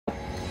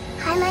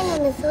Hi, my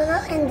name is Willow,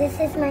 and this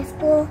is my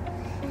school.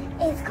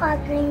 It's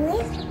called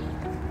Greenleaf,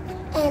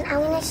 and I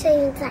want to show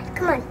you inside.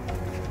 Come on.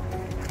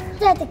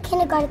 These are the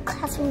kindergarten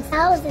classrooms.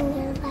 I was in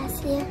there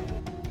last year.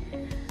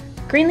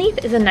 Greenleaf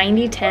is a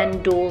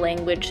 90-10 dual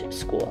language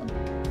school.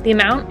 The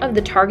amount of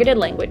the targeted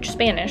language,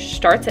 Spanish,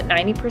 starts at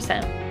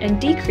 90% and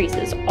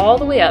decreases all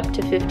the way up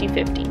to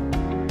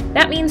 50-50.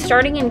 That means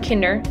starting in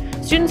kinder,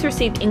 students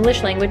receive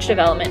English language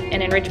development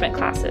and enrichment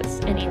classes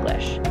in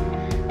English.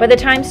 By the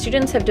time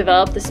students have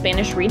developed the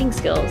Spanish reading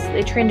skills,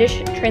 they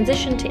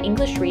transition to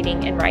English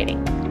reading and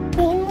writing.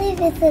 Greenleaf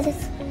is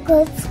a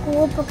good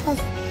school because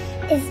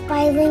it's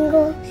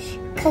bilingual,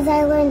 because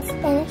I learned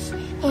Spanish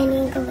and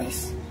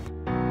English.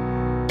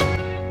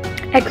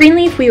 At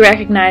Greenleaf, we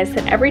recognize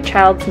that every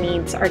child's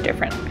needs are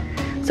different.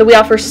 So we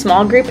offer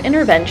small group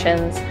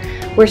interventions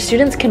where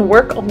students can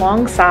work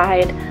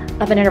alongside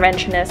of an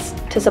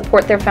interventionist to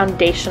support their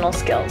foundational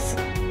skills.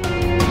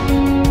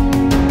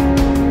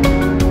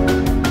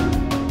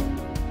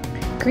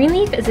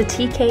 Greenleaf is a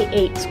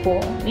TK-8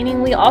 school,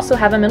 meaning we also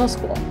have a middle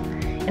school.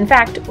 In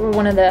fact, we're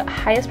one of the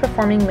highest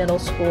performing middle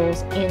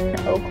schools in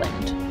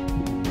Oakland.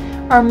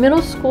 Our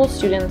middle school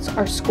students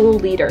are school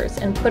leaders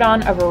and put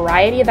on a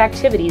variety of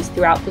activities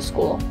throughout the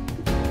school.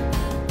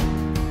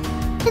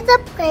 It's a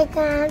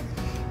playground,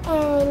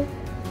 and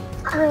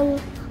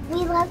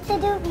we love to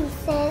do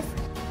recess.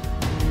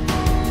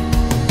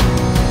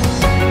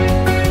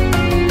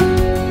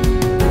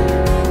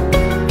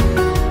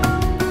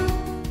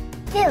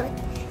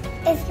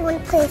 If you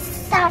want to play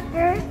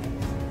soccer,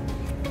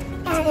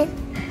 and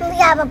we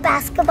have a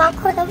basketball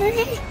court over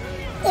there.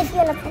 If you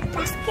want to play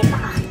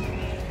basketball,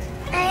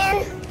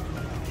 and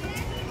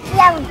we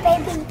have a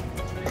baby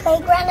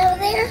playground over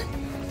there.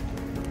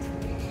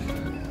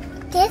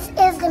 This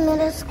is the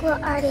middle school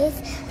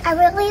artist. I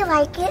really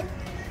like it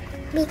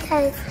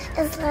because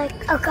it's like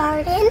a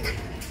garden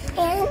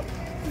and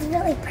it's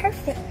really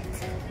perfect.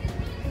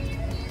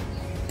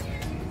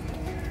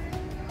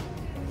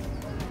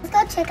 Let's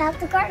go check out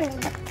the garden.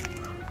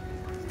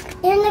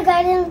 In the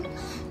garden,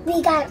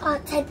 we got all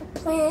types of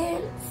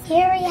plants.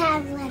 Here we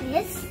have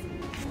lettuce.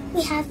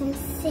 We have some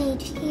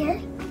sage here.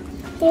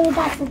 Here we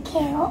got some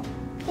kale.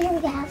 Here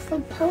we have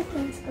some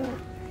pumpkins.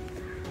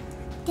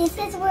 This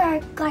is where our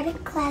garden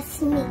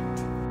class meet.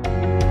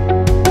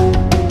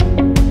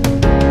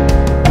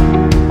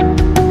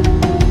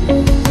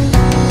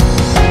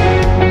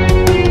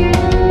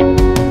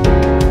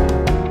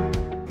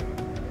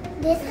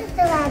 This is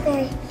the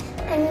library,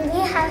 and we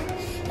have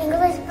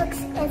English books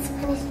and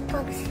Spanish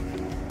books.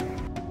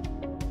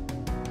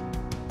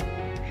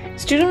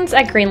 Students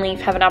at Greenleaf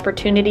have an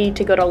opportunity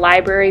to go to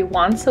library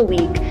once a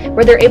week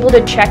where they're able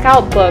to check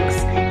out books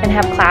and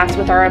have class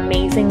with our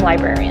amazing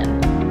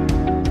librarian.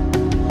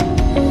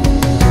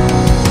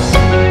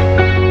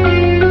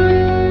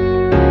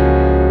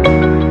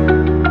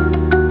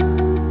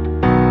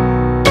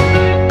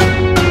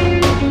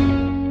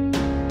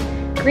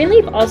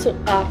 Greenleaf also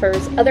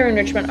offers other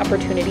enrichment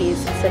opportunities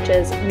such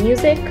as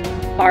music,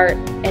 art,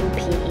 and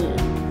PE.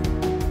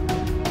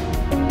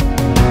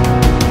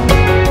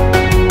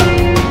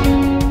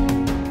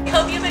 We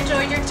hope you've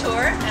enjoyed your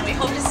tour, and we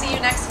hope to see you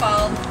next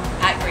fall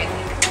at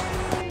Greenleaf.